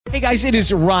Hey guys, it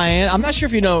is Ryan. I'm not sure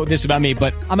if you know this about me,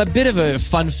 but I'm a bit of a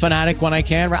fun fanatic when I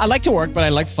can. I like to work, but I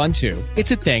like fun too.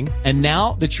 It's a thing. And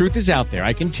now the truth is out there.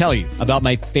 I can tell you about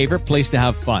my favorite place to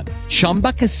have fun.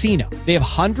 Chumba Casino. They have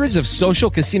hundreds of social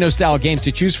casino style games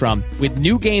to choose from with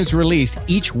new games released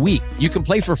each week. You can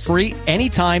play for free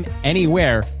anytime,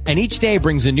 anywhere. And each day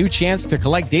brings a new chance to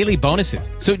collect daily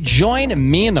bonuses. So join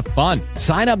me in the fun.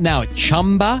 Sign up now at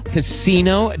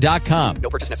ChumbaCasino.com. No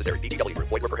purchase necessary. VGW.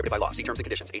 Void where prohibited by law. See terms and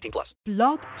conditions. 18+.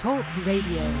 Blog Talk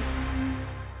Radio.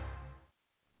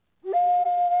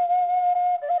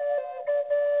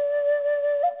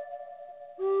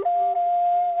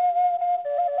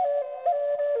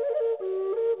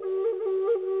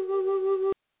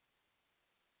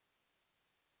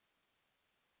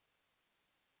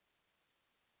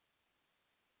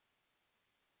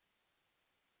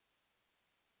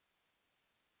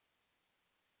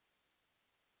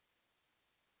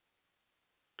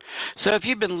 So if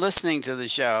you've been listening to the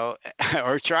show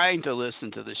or trying to listen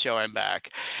to the show, I'm back,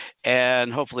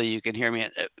 and hopefully you can hear me.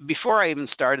 Before I even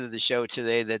started the show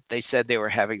today, that they said they were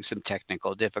having some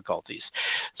technical difficulties.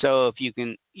 So if you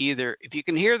can hear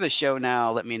the show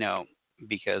now, let me know,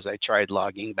 because I tried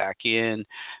logging back in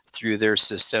through their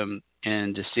system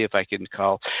and to see if I can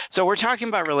call. So we're talking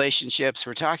about relationships.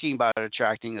 We're talking about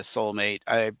attracting a soulmate.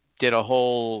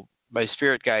 My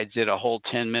spirit guides did a whole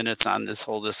 10 minutes on this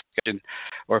whole discussion,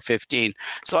 or 15.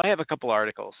 So I have a couple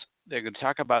articles. They're going to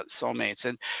talk about soulmates.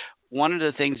 And one of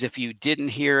the things, if you didn't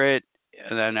hear it,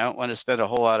 and I don't want to spend a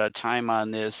whole lot of time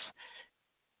on this.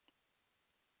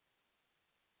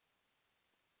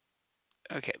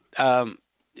 Okay.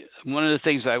 One of the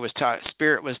things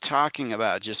Spirit was talking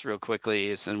about, just real quickly,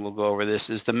 is, and we'll go over this,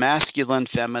 is the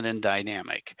masculine-feminine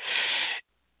dynamic.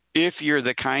 If you're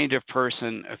the kind of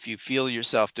person, if you feel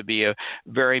yourself to be a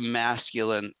very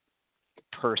masculine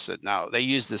person, now they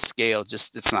use the scale,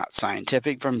 it's not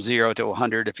scientific, from 0 to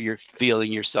 100. If you're feeling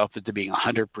yourself to being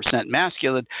 100%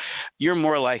 masculine, you're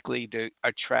more likely to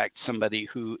attract somebody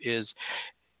who is,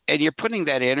 and you're putting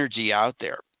that energy out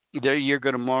there. You're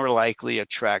going to more likely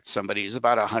attract somebody who's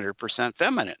about 100%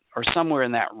 feminine, or somewhere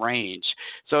in that range.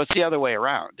 So it's the other way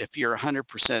around. If you're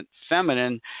 100%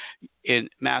 feminine, in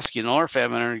masculine or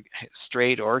feminine,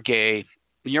 straight or gay,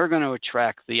 you're going to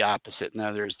attract the opposite.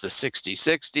 Now there's the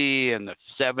 60-60 and the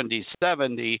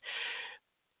 70-70.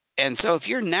 And so if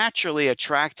you're naturally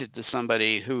attracted to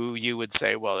somebody who you would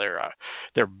say, well,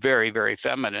 they're very, very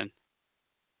feminine,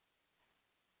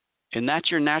 and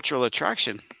that's your natural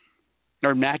attraction,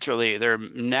 or they're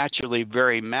naturally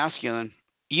very masculine,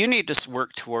 you need to work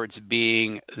towards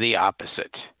being the opposite,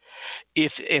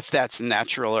 if that's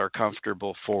natural or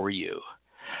comfortable for you.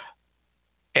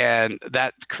 And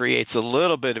that creates a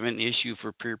little bit of an issue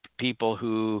for people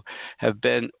who have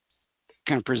been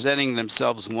kind of presenting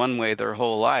themselves one way their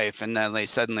whole life, and then they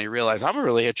suddenly realize, I'm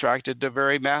really attracted to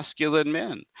very masculine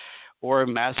men or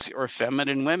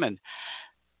feminine women.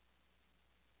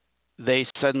 You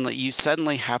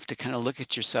suddenly have to kind of look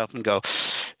at yourself and go,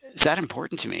 is that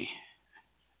important to me?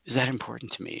 Is that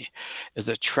important to me? Is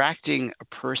attracting a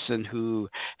person who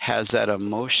has that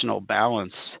emotional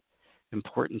balance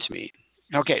important to me?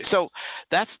 Okay, so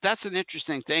that's an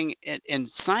interesting thing,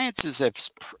 and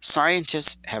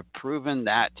scientists have proven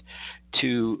that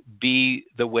to be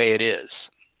the way it is.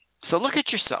 So look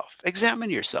at yourself,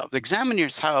 examine yourself,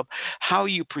 how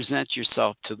you present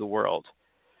yourself to the world,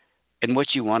 and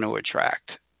what you want to attract.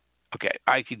 Okay,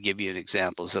 I could give you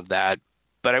examples of that,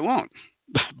 but I won't.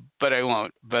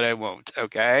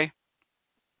 Okay?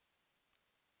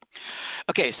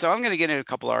 Okay, so I'm going to get into a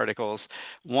couple articles.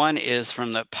 One is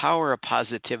from the Power of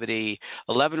Positivity,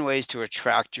 11 Ways to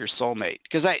Attract Your Soulmate.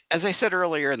 Because as I said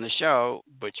earlier in the show,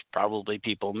 which probably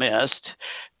people missed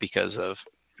because of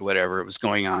whatever was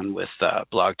going on with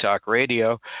Blog Talk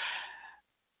Radio,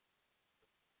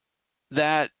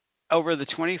 that over the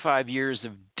 25 years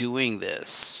of doing this,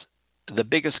 the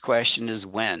biggest question is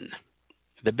when.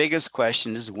 The biggest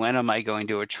question is, when am I going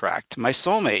to attract my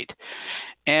soulmate?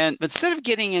 And instead of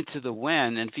getting into the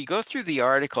when, and if you go through the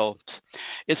article,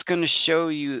 it's going to show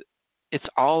you it's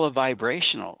all a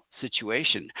vibrational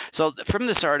situation. So from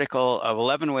this article of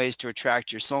 11 Ways to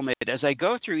Attract Your Soulmate, as I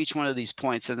go through each one of these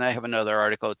points, and I have another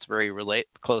article that's very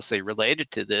closely related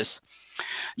to this,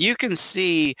 you can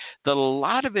see that a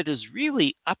lot of it is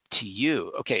really up to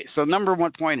you. Okay, so number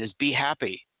one point is be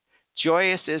happy.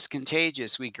 Joyous is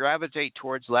contagious. We gravitate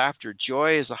towards laughter.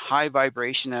 Joy is a high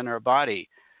vibration in our body.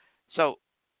 So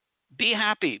be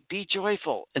happy, be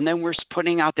joyful, and then we're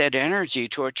putting out that energy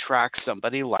to attract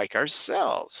somebody like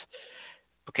ourselves.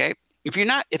 Okay? If you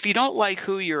don't like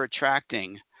who you're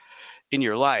attracting in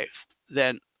your life,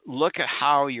 then look at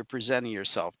how you're presenting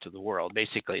yourself to the world.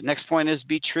 Basically, next point is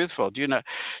be truthful. Do you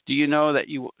know that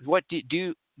you what do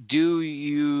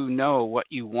you know what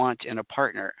you want in a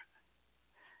partner?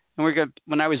 And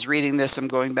when I was reading this, I'm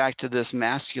going back to this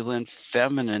masculine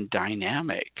feminine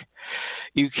dynamic.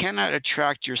 You cannot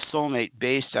attract your soulmate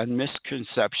based on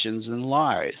misconceptions and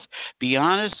lies. Be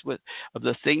honest of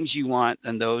the things you want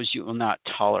and those you will not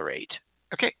tolerate.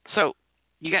 Okay, so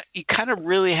you kind of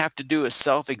really have to do a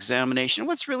self-examination.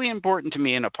 What's really important to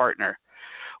me in a partner?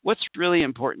 What's really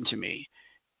important to me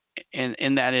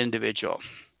in that individual?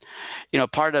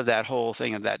 Part of that whole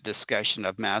thing of that discussion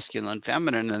of masculine,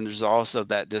 feminine, and there's also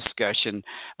that discussion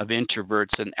of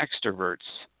introverts and extroverts.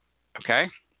 Okay?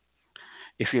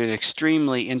 If you're an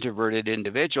extremely introverted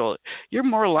individual, you're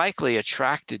more likely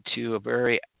attracted to a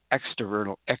very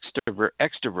extrovert,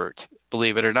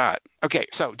 believe it or not. Okay,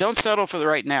 so don't settle for the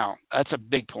right now. That's a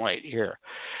big point here.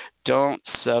 Don't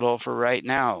settle for right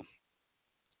now.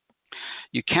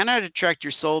 You cannot attract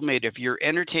your soulmate if you're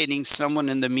entertaining someone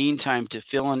in the meantime to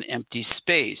fill an empty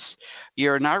space.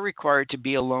 You are not required to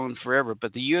be alone forever,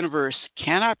 but the universe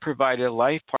cannot provide a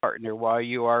life partner while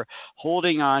you are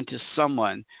holding on to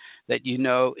someone that you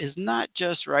know is not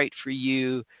just right for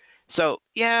you. So,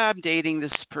 yeah, I'm dating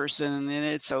this person and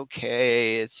it's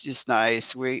okay. It's just nice.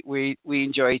 We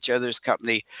enjoy each other's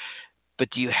company. But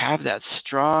do you have that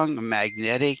strong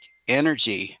magnetic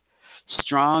energy,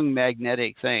 strong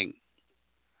magnetic thing?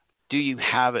 Do you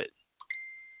have it?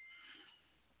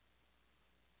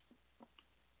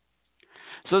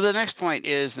 So the next point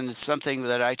is, and it's something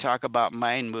that I talk about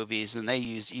mind movies, and they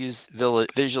use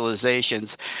visualizations.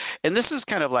 And this is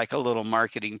kind of like a little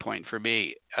marketing point for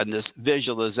me on this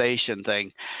visualization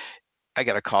thing. I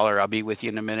got a caller. I'll be with you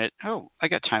in a minute. Oh, I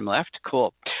got time left.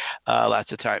 Cool.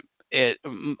 Lots of time.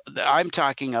 I'm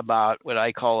talking about what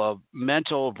I call a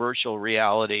mental virtual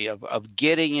reality of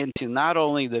getting into not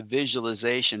only the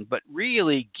visualization, but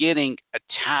really getting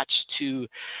attached to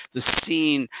the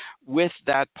scene with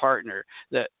that partner.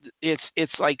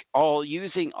 It's like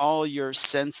using all your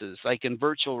senses. Like in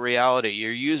virtual reality,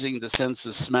 you're using the sense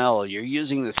of smell, you're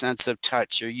using the sense of touch,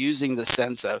 you're using the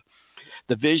sense of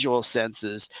the visual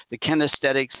senses, the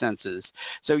kinesthetic senses.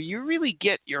 So you really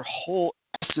get your whole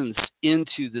essence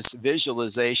into this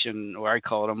visualization, or I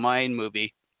call it a mind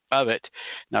movie of it.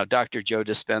 Now, Dr. Joe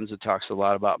Dispenza talks a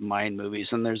lot about mind movies,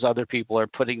 and there's other people are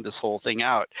putting this whole thing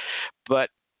out. But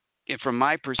from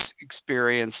my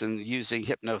experience in using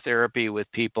hypnotherapy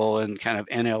with people and kind of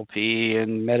NLP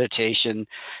and meditation,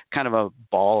 kind of a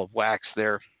ball of wax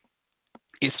there,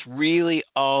 it's really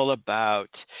all about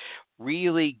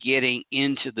really getting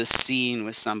into the scene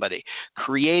with somebody,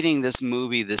 creating this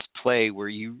movie, this play where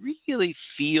you really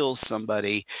feel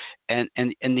somebody and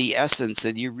the essence,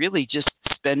 and you're really just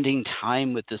spending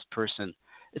time with this person.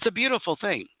 It's a beautiful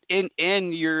thing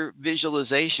in your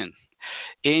visualization,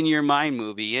 in your mind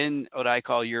movie, in what I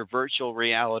call your virtual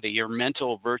reality, your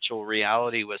mental virtual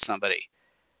reality with somebody.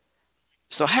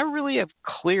 So have really have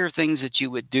clear things that you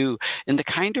would do and the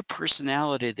kind of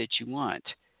personality that you want.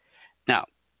 Now,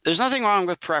 there's nothing wrong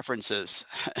with preferences.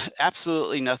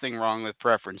 Absolutely nothing wrong with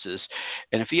preferences.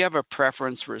 And if you have a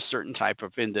preference for a certain type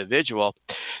of individual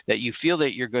that you feel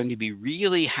that you're going to be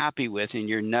really happy with and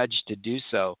you're nudged to do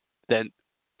so, then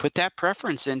put that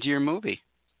preference into your movie.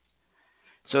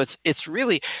 So it's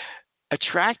really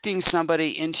attracting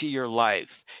somebody into your life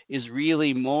is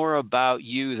really more about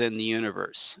you than the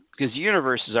universe, because the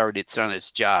universe has already done its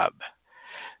job.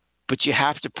 But you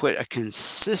have to put a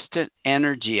consistent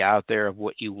energy out there of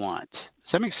what you want.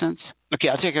 Does that make sense? Okay,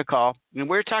 I'll take a call. And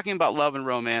we're talking about love and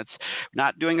romance,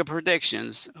 not doing a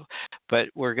predictions, but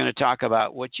we're going to talk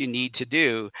about what you need to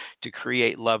do to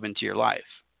create love into your life.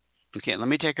 Okay, let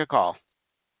me take a call.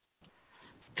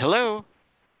 Hello.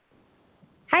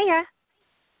 Hiya.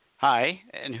 Hi,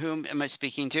 and whom am I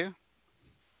speaking to?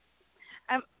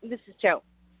 This is Joe.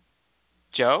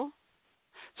 Joe?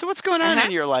 So what's going on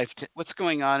in your life? What's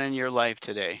going on in your life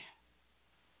today?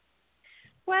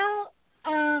 Well,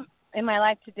 in my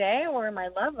life today, or in my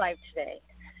love life today?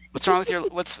 What's wrong with your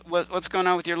what's going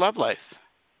on with your love life?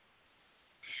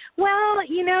 Well, I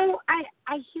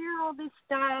hear all this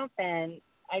stuff, and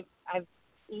I've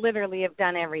literally have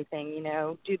done everything.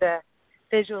 Do the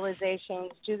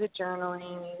visualizations, do the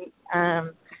journaling.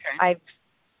 Okay. I've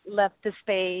left the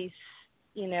space.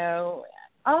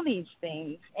 All these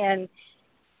things, and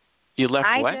you left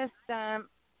what? I just,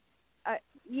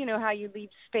 how you leave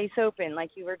space open,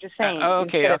 like you were just saying.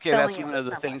 Okay. That's one of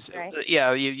the things. Right?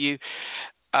 Yeah, you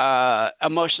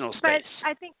emotional space. But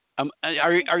I think.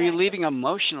 Are you leaving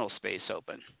emotional space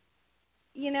open?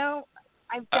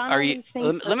 I've done Are all you? these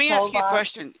things Let me for so ask you a long.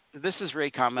 question. This is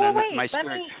Ray Common, Well, and wait, my let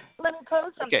spirit. me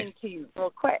pose something to you real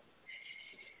quick.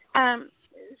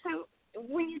 So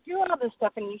when you do all this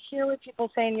stuff and you hear what people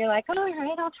say and you're like, oh, all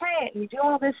right, I'll try it. And you do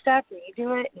all this stuff and you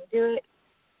do it,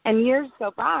 and years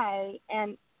go by,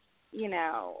 and, you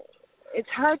know, it's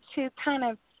hard to kind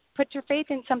of put your faith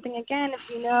in something again if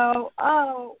you know,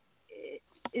 oh,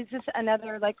 is this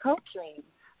another, like, hope dream?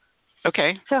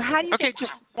 Okay. So how do you get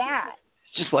just that?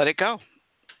 Just let it go.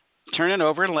 Turn it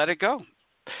over and let it go.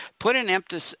 Put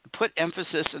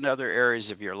emphasis in other areas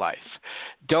of your life.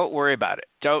 Don't worry about it.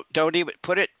 Don't even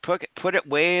put it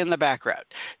way in the background.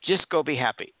 Just go be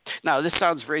happy. Now, this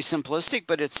sounds very simplistic,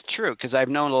 but it's true, because I've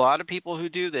known a lot of people who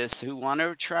do this, who want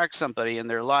to attract somebody in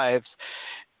their lives,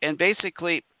 and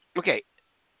basically, okay,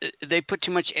 they put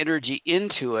too much energy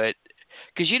into it.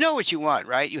 Because you know what you want,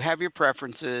 right? You have your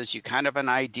preferences. You kind of an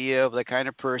idea of the kind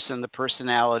of person, the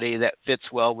personality that fits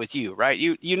well with you, right?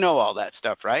 You know all that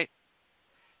stuff, right?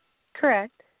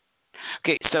 Correct.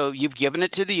 Okay, so you've given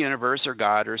it to the universe or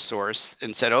God or source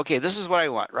and said, okay, this is what I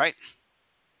want, right?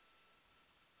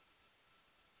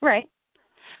 Right.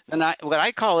 And what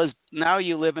I call is now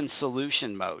you live in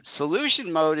solution mode.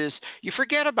 Solution mode is you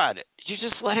forget about it. You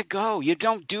just let it go. You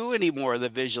don't do any more of the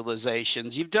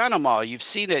visualizations. You've done them all. You've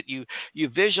seen it. You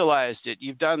visualized it.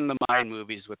 You've done the mind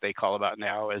movies, what they call about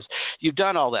now is you've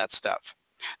done all that stuff.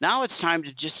 Now it's time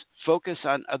to just focus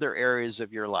on other areas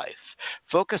of your life.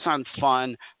 Focus on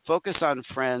fun. Focus on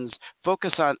friends.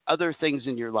 Focus on other things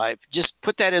in your life. Just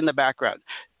put that in the background.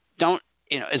 Don't,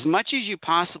 as much as you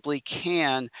possibly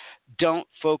can, don't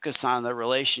focus on the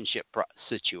relationship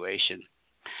situation.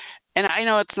 And I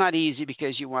know it's not easy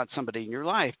because you want somebody in your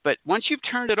life, but once you've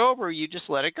turned it over, you just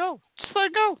let it go. Just let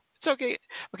it go. It's okay.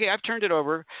 Okay, I've turned it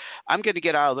over. I'm going to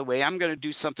get out of the way. I'm going to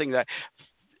do something that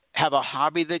have a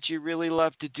hobby that you really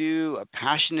love to do, a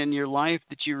passion in your life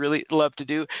that you really love to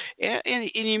do.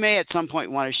 And you may at some point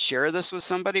want to share this with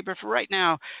somebody, but for right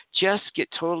now, just get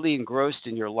totally engrossed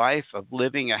in your life of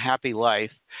living a happy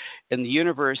life in the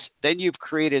universe. Then you've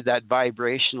created that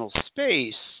vibrational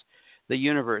space, the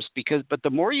universe, but the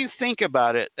more you think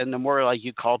about it and the more like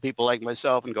you call people like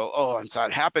myself and go, oh, it's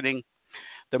not happening,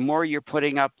 the more you're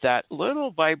putting up that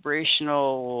little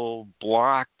vibrational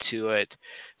block to it.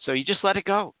 So you just let it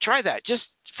go. Try that. Just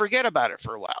forget about it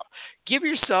for a while. Give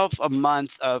yourself a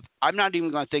month of, I'm not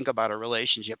even going to think about a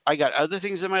relationship. I got other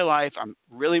things in my life. I'm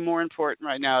really more important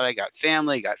right now. I got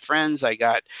family, I got friends, I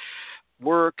got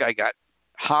work, I got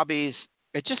hobbies.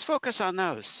 Just focus on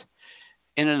those.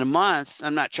 And in a month,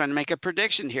 I'm not trying to make a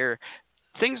prediction here,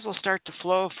 things will start to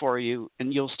flow for you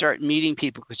and you'll start meeting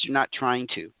people because you're not trying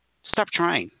to. Stop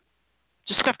trying.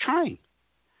 Just stop trying.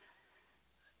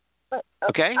 But,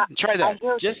 okay? Try that.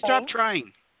 Just stop saying.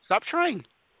 trying. Stop trying.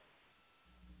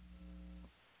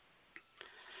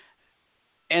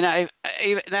 And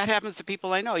that happens to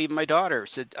people I know. Even my daughter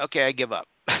said, okay, I give up.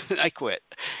 I quit.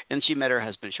 And she met her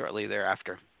husband shortly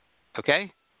thereafter. Okay?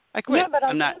 I quit. Yeah, but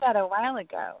I did that a while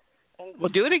ago. Well,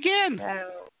 do it again.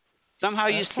 So, somehow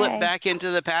you slip back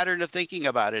into the pattern of thinking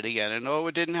about it again. And,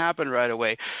 it didn't happen right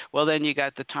away. Well, then you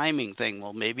got the timing thing.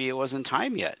 Well, maybe it wasn't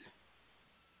time yet.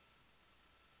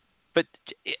 But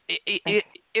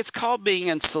it's called being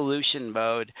in solution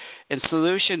mode. And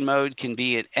solution mode can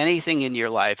be in anything in your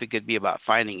life. It could be about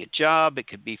finding a job. It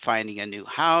could be finding a new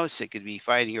house. It could be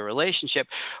finding a relationship.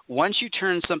 Once you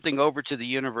turn something over to the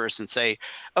universe and say,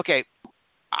 okay,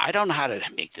 I don't know how to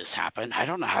make this happen. I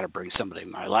don't know how to bring somebody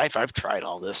in my life. I've tried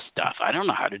all this stuff. I don't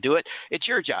know how to do it. It's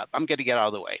your job. I'm going to get out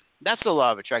of the way. That's the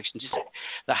law of attraction. Just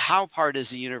the how part is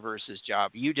the universe's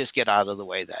job. You just get out of the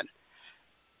way then.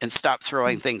 And stop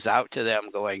throwing things out to them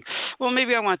going, well,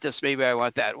 maybe I want this, maybe I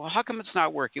want that. Well, how come it's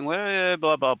not working? Well,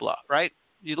 blah, blah, blah, right?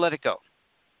 You let it go.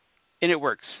 And it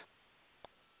works.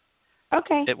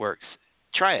 Okay. It works.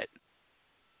 Try it.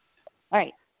 All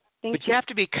right. But you have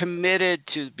to be committed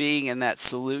to being in that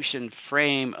solution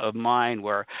frame of mind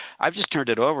where I've just turned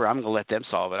it over. I'm going to let them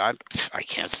solve it. I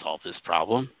can't solve this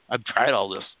problem. I've tried all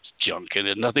this junk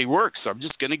and nothing works, so I'm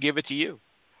just going to give it to you.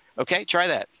 Okay? Try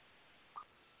that.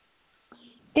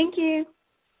 Thank you.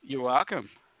 You're welcome.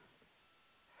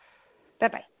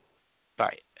 Bye-bye.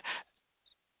 Bye.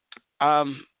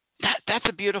 That's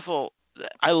a beautiful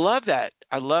 – I love that.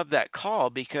 I love that call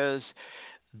because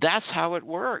that's how it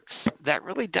works. That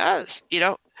really does.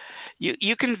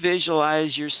 You can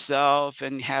visualize yourself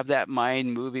and have that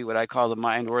mind movie, what I call the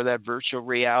mind, or that virtual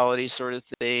reality sort of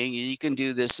thing. You can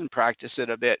do this and practice it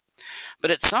a bit.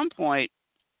 But at some point,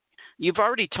 you've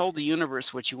already told the universe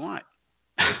what you want.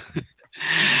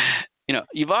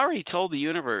 You've already told the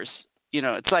universe,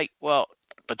 it's like, well,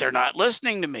 but they're not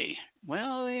listening to me.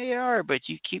 Well, they are, but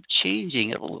you keep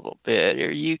changing it a little bit,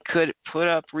 or you could put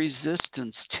up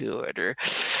resistance to it, or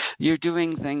you're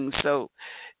doing things. So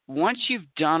once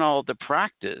you've done all the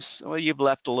practice, well, you've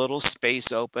left a little space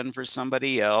open for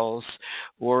somebody else,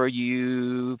 or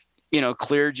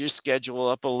cleared your schedule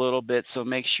up a little bit. So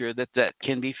make sure that that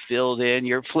can be filled in.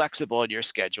 You're flexible in your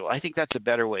schedule. I think that's a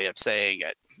better way of saying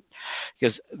it,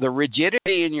 because the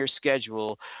rigidity in your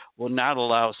schedule will not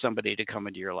allow somebody to come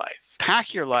into your life. Pack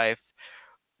your life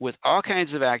with all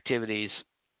kinds of activities,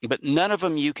 but none of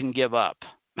them you can give up.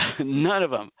 None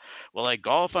of them. Well, I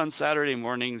golf on Saturday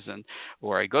mornings,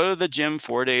 or I go to the gym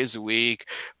 4 days a week,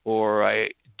 or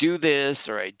I do this,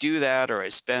 or I do that, or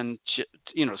I spend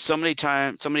so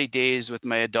many days with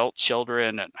my adult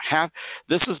children, and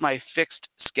this is my fixed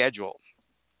schedule.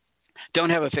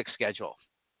 Don't have a fixed schedule.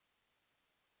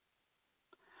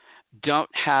 Don't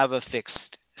have a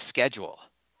fixed schedule.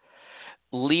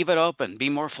 Leave it open. Be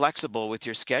more flexible with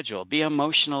your schedule. Be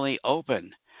emotionally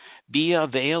open. Be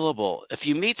available. If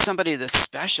you meet somebody that's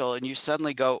special and you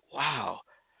suddenly go, wow,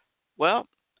 well,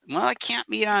 I can't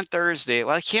meet on Thursday.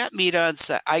 Well, I can't meet on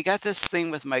Saturday. I got this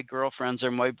thing with my girlfriends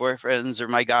or my boyfriends or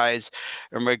my guys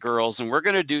or my girls, and we're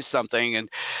going to do something. And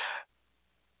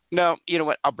no, you know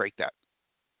what? I'll break that.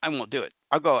 I won't do it.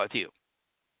 I'll go out with you.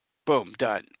 Boom,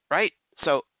 done. Right?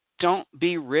 So don't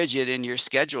be rigid in your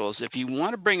schedules. If you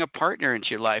want to bring a partner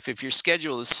into your life, if your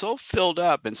schedule is so filled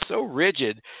up and so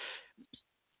rigid,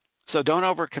 so don't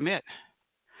overcommit.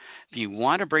 If you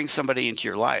want to bring somebody into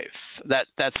your life,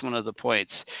 that's one of the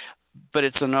points. But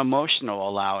it's an emotional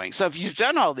allowing. So if you've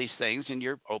done all these things and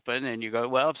you're open and you go,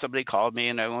 well, if somebody called me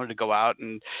and I wanted to go out,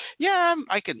 and yeah,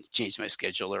 I can change my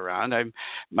schedule around.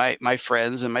 My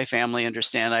friends and my family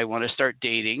understand I want to start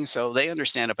dating, so they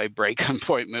understand if I break an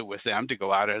appointment with them to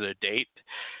go out on a date,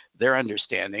 they're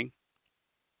understanding,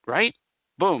 right?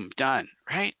 Boom, done,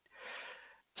 right?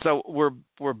 So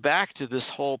we're back to this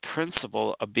whole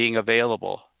principle of being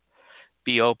available.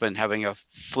 Be open, having a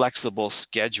flexible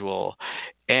schedule.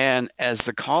 And as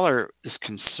the caller is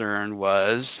concerned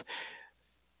was,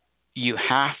 you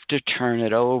have to turn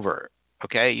it over,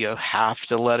 okay? You have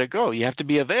to let it go. You have to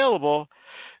be available,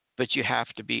 but you have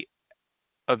to be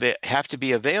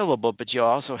available, but you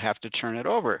also have to turn it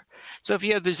over. So if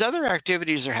you have these other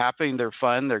activities are happening, they're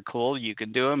fun, they're cool, you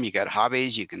can do them, you got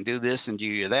hobbies, you can do this and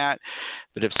do that.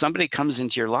 But if somebody comes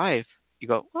into your life, you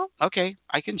go, well, okay,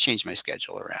 I can change my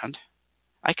schedule around.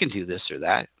 I can do this or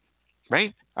that,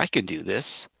 right? I can do this.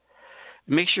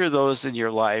 Make sure those in your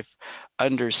life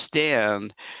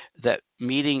understand that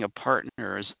meeting a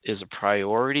partner is a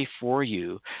priority for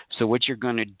you. So what you're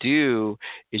going to do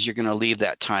is you're going to leave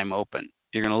that time open.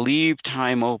 You're going to leave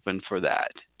time open for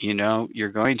that.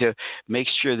 You're going to make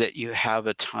sure that you have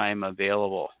a time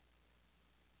available.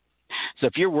 So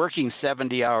if you're working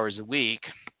 70 hours a week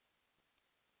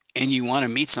and you want to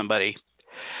meet somebody,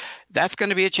 that's going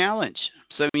to be a challenge.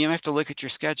 So you have to look at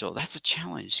your schedule. That's a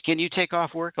challenge. Can you take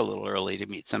off work a little early to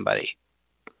meet somebody?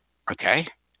 Okay,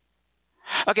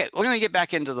 we're going to get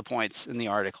back into the points in the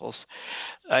articles.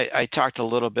 I talked a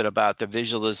little bit about the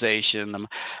visualization.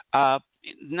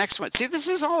 Next one. See, this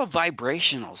is all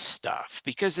vibrational stuff,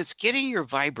 because it's getting your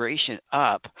vibration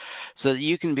up so that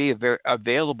you can be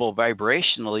available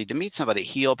vibrationally to meet somebody.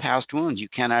 Heal past wounds. You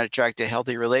cannot attract a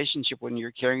healthy relationship when you're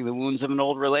carrying the wounds of an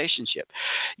old relationship.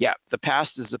 Yeah, the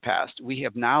past is the past. We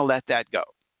have now let that go.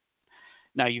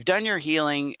 Now, you've done your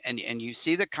healing, and you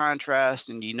see the contrast,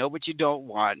 and you know what you don't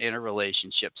want in a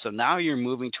relationship. So now you're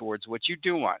moving towards what you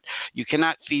do want. You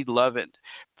cannot feed love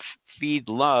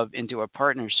into a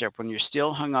partnership when you're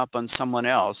still hung up on someone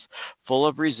else, full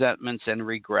of resentments and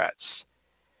regrets.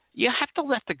 You have to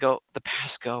let the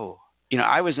past go.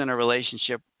 I was in a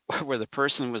relationship where the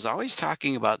person was always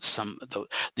talking about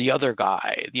the other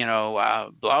guy,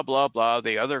 blah, blah, blah,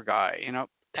 the other guy.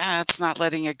 That's not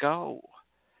letting it go.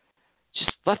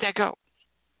 Just let that go.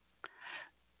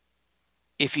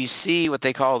 If you see what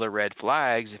they call the red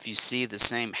flags, if you see the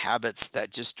same habits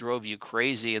that just drove you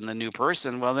crazy in the new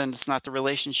person, well, then it's not the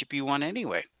relationship you want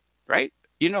anyway, right?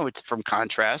 It's from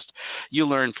contrast. You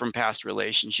learn from past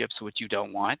relationships what you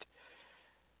don't want.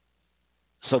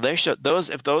 So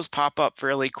if those pop up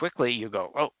fairly quickly, you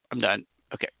go, oh, I'm done.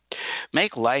 Okay.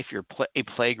 Make life a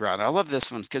playground. I love this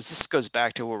one because this goes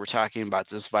back to what we're talking about,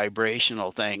 this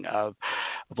vibrational thing of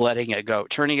letting it go,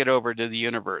 turning it over to the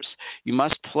universe. You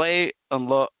must play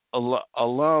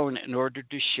alone in order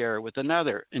to share with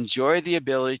another. Enjoy the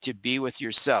ability to be with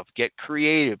yourself. Get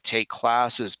creative. Take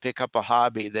classes. Pick up a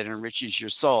hobby that enriches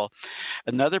your soul.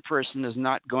 Another person is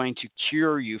not going to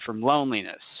cure you from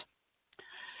loneliness.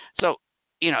 So,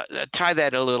 tie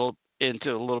that a little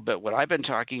into a little bit what I've been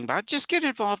talking about, just get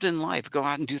involved in life. Go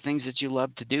out and do things that you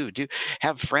love to do.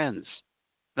 Have friends.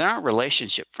 They're not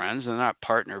relationship friends. They're not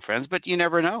partner friends, but you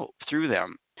never know through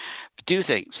them. Do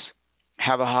things.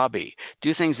 Have a hobby.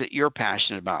 Do things that you're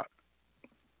passionate about.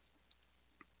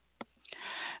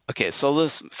 Okay, so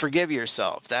let's forgive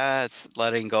yourself. That's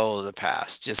letting go of the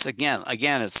past. Just again,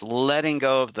 it's letting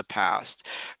go of the past.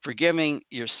 Forgiving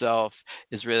yourself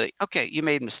is really, okay, you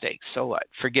made mistakes. So what?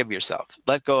 Forgive yourself.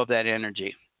 Let go of that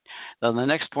energy. Then the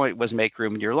next point was make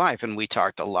room in your life, and we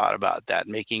talked a lot about that,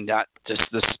 making not just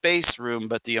the space room,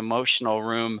 but the emotional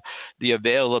room, the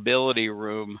availability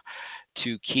room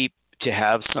to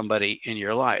have somebody in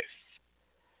your life.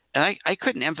 And I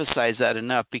couldn't emphasize that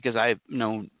enough, because I've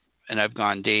known and I've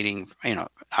gone dating,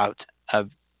 out. I've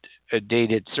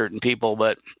dated certain people,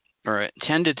 or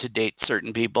intended to date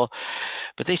certain people,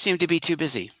 but they seem to be too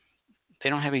busy. They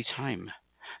don't have any time.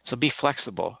 So be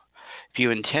flexible. If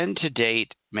you intend to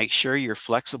date, make sure you're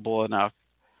flexible enough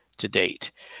to date.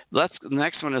 The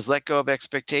next one is let go of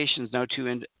expectations. No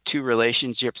two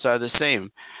relationships are the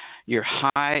same. Your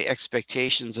high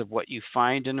expectations of what you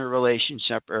find in a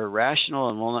relationship are irrational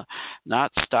and will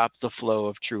not stop the flow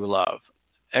of true love.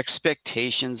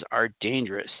 Expectations are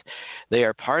dangerous. They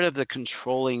are part of the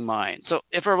controlling mind. So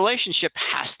if a relationship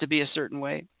has to be a certain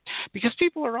way, because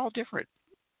people are all different.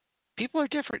 People are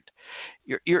different.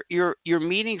 You're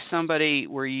meeting somebody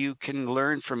where you can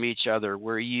learn from each other,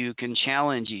 where you can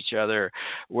challenge each other,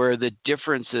 where the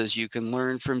differences, you can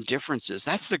learn from differences.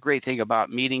 That's the great thing about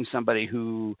meeting somebody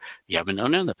who you haven't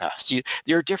known in the past.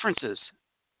 There are differences.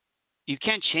 You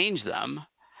can't change them,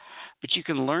 but you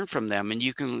can learn from them, and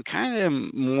you can kind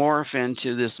of morph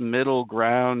into this middle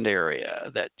ground area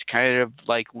that's kind of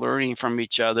like learning from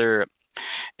each other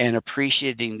and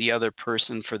appreciating the other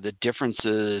person for the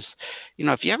differences.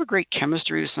 If you have a great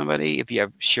chemistry with somebody, if you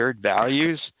have shared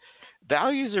values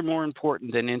are more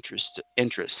important than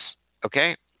interests,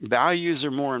 okay? Values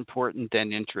are more important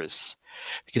than interests.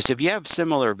 Because if you have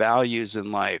similar values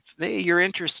in life, your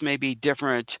interests may be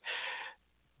different,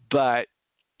 but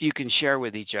you can share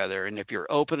with each other. And if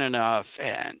you're open enough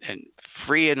and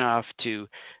free enough to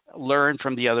learn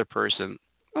from the other person,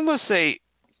 and let's say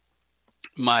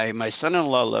my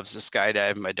son-in-law loves to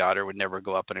skydive. My daughter would never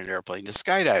go up in an airplane to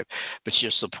skydive, but she'll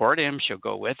support him. She'll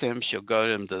go with him. She'll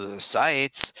go to the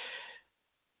sites.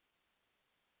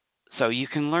 So you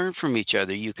can learn from each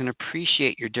other. You can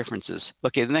appreciate your differences.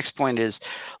 Okay, the next point is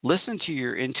listen to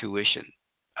your intuition.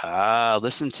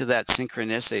 Listen to that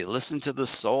synchronicity. Listen to the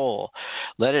soul.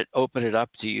 Let it open it up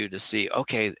to you to see,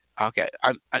 okay.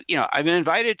 I've been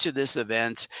invited to this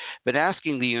event, been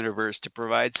asking the universe to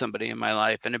provide somebody in my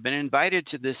life, and I've been invited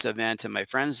to this event, and my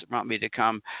friends want me to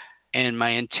come, and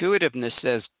my intuitiveness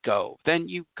says go. Then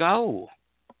you go.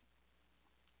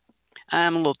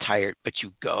 I'm a little tired, but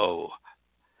you go.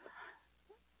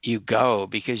 You go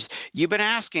because you've been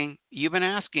asking,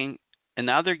 and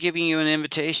now they're giving you an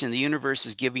invitation. The universe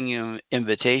is giving you an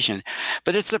invitation.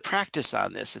 But it's a practice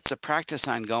on this. It's a practice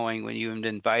on going when you've been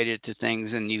invited to things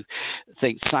and you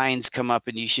think signs come up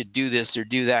and you should do this or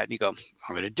do that. And you go,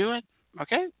 I'm going to do it.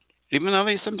 Okay. Even though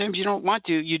sometimes you don't want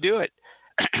to, you do it.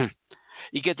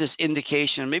 You get this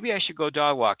indication. Maybe I should go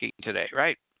dog walking today,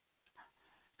 right?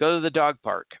 Go to the dog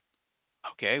park.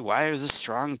 Okay, why is a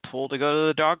strong pull to go to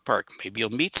the dog park? Maybe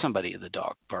you'll meet somebody at the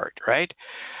dog park, right?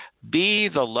 Be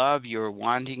the love you're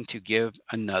wanting to give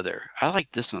another. I like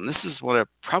this one. This is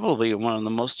probably one of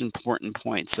the most important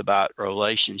points about a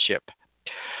relationship.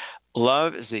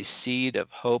 Love is a seed of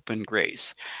hope and grace.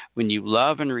 When you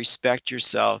love and respect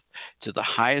yourself to the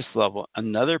highest level,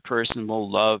 another person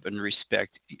will love and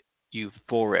respect you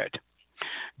for it.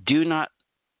 Do not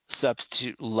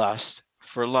substitute lust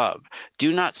for love.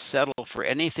 Do not settle for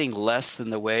anything less than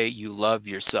the way you love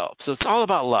yourself. So it's all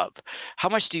about love. How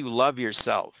much do you love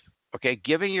yourself? Okay,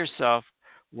 giving yourself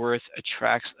worth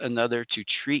attracts another to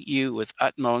treat you with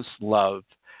utmost love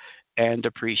and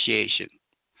appreciation.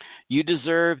 You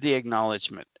deserve the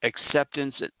acknowledgement,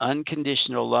 acceptance, and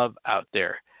unconditional love out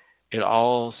there. It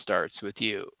all starts with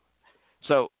you.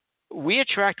 So we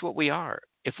attract what we are.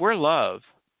 If we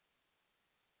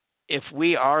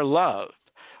are love,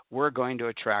 we're going to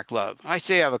attract love. I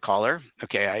say I have a caller.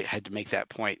 Okay, I had to make that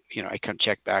point. I can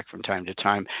check back from time to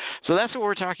time. So that's what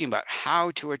we're talking about,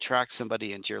 how to attract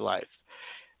somebody into your life.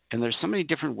 And there's so many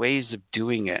different ways of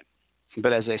doing it.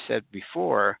 But as I said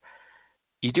before,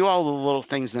 you do all the little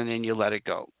things and then you let it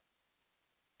go.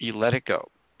 You let it go.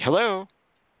 Hello?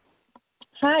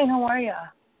 Hi, how are you?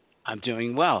 I'm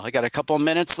doing well. I got a couple of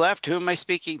minutes left. Who am I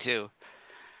speaking to?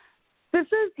 This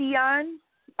is Dion.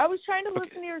 I was trying to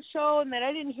listen to your show, and then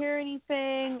I didn't hear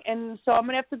anything, and so I'm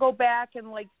gonna have to go back and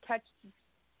catch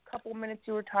a couple minutes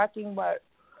you were talking about.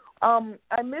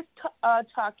 I missed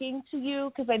talking to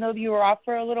you because I know that you were off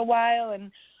for a little while,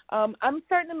 and I'm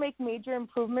starting to make major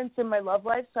improvements in my love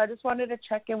life. So I just wanted to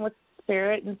check in with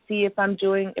Spirit and see if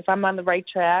I'm on the right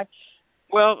track.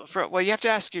 Well, you have to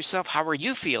ask yourself, how are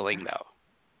you feeling though?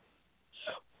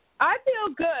 I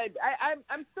feel good.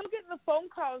 I'm still getting the phone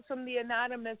calls from the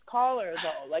anonymous caller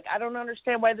though. I don't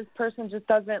understand why this person just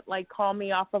doesn't call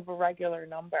me off of a regular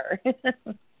number.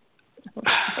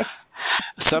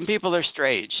 Some people are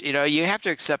strange. You have to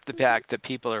accept the fact that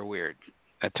people are weird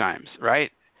at times,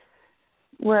 right?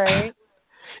 Right.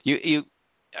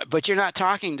 But you're not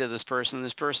talking to this person.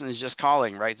 This person is just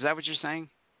calling, right? Is that what you're saying?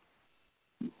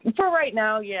 For right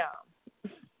now, yeah.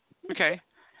 Okay.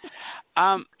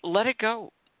 Let it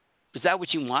go. Is that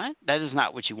what you want? That is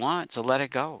not what you want, so let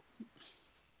it go.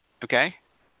 Okay?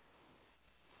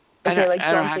 Okay,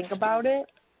 don't think about it?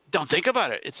 Don't think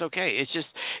about it. It's okay.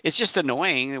 It's just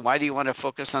annoying. Why do you want to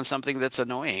focus on something that's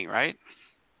annoying, right?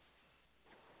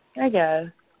 I guess.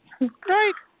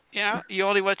 Right. You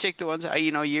only want to take the ones,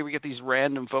 you ever get these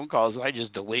random phone calls, I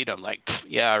just delete them.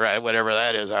 Yeah, right, whatever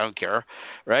that is, I don't care,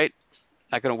 right?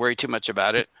 Not going to worry too much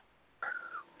about it.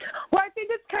 Well, I think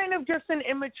it's kind of just an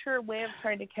immature way of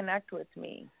trying to connect with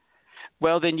me.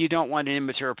 Well, then you don't want an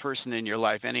immature person in your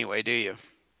life anyway, do you?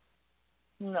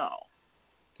 No.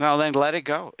 Well, then let it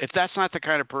go. If that's not the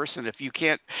kind of person,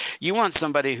 you want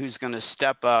somebody who's going to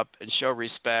step up and show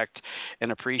respect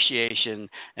and appreciation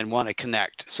and want to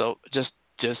connect. So just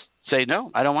say,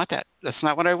 no, I don't want that. That's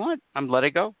not what I want. Let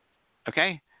it go.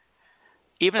 Okay?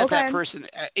 Even if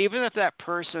that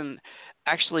person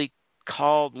actually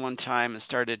called one time and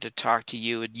started to talk to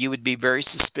you, you would be very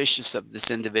suspicious of this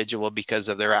individual because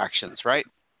of their actions, right?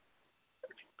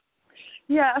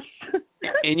 Yes.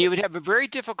 And you would have a very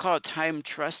difficult time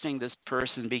trusting this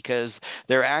person because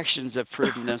their actions have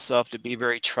proven themselves to be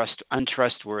very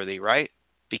untrustworthy, right?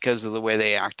 Because of the way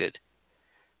they acted.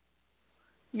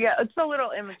 Yeah, it's a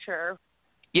little immature.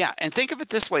 Yeah, and think of it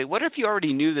this way. What if you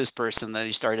already knew this person that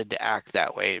he started to act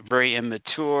that way? Very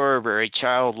immature, very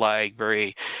childlike,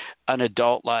 very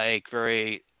unadult-like,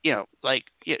 very,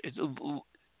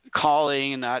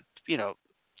 calling and not,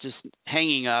 just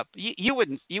hanging up. You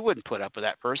wouldn't put up with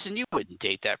that person. You wouldn't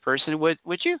date that person, would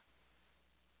you?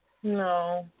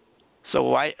 No.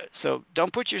 So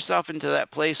don't put yourself into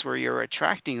that place where you're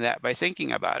attracting that by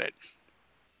thinking about it.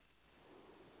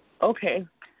 Okay.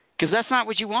 Because that's not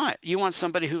what you want. You want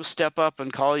somebody who'll step up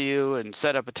and call you and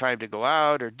set up a time to go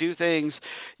out or do things.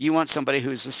 You want somebody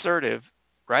who's assertive,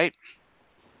 right?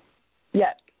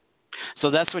 Yes. So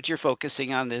that's what you're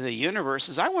focusing on in the universe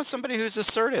is I want somebody who's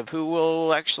assertive, who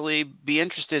will actually be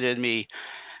interested in me.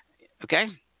 Okay?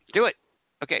 Do it.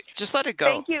 Okay, just let it go.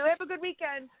 Thank you. Have a good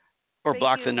weekend. Or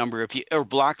block the number if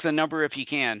you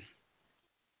can.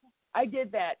 I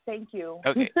did that. Thank you.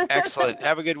 Okay, excellent.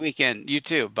 Have a good weekend. You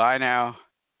too. Bye now.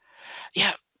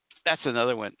 Yeah, that's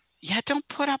another one. Yeah, don't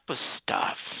put up with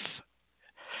stuff.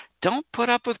 Don't put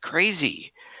up with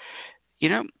crazy.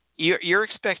 You're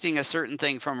expecting a certain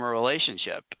thing from a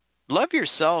relationship. Love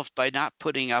yourself by not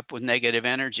putting up with negative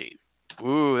energy.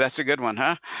 Ooh, that's a good one,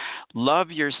 huh? Love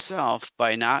yourself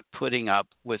by not putting up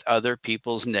with other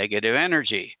people's negative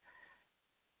energy.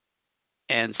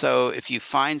 And so if you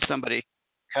find somebody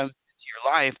who comes into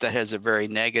your life that has a very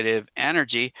negative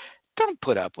energy, don't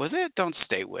put up with it. Don't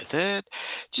stay with it.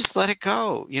 Just let it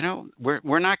go.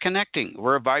 We're not connecting.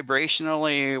 We're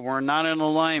we're not in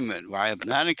alignment. I'm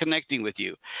not in connecting with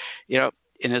you.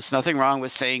 And it's nothing wrong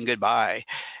with saying goodbye.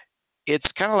 It's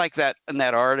kind of like that in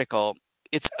that article.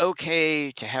 It's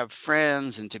okay to have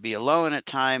friends and to be alone at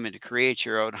time and to create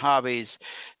your own hobbies.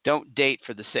 Don't date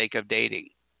for the sake of dating.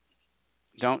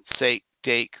 Don't say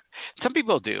date. Some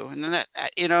people do, and then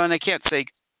and I can't say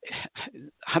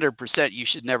 100% you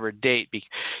should never date.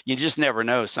 You just never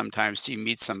know sometimes till you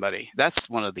meet somebody. That's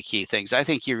one of the key things. I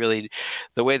think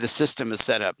the way the system is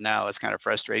set up now is kind of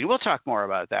frustrating. We'll talk more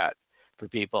about that for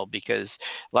people because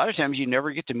a lot of times you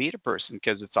never get to meet a person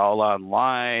because it's all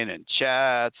online and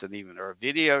chats and even or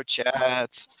video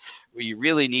chats where you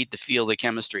really need to feel the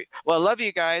chemistry. Well, I love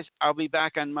you guys. I'll be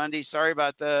back on Monday. Sorry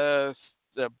about the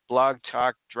blog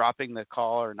talk dropping the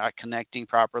call or not connecting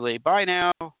properly. Bye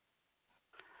now.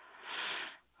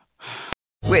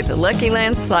 With the Lucky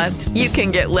Land Slots, you can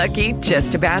get lucky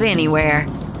just about anywhere.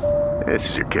 This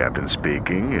is your captain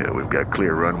speaking. We've got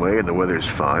clear runway and the weather's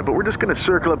fine, but we're just going to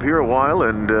circle up here a while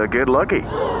and get lucky.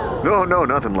 No,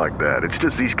 nothing like that. It's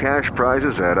just these cash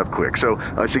prizes add up quick. So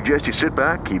I suggest you sit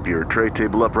back, keep your tray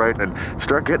table upright, and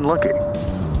start getting lucky.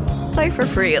 Play for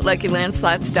free at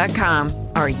LuckyLandSlots.com.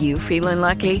 Are you feeling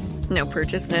lucky? No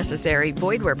purchase necessary.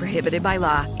 Void where prohibited by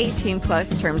law.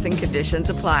 18+ terms and conditions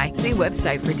apply. See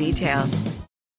website for details.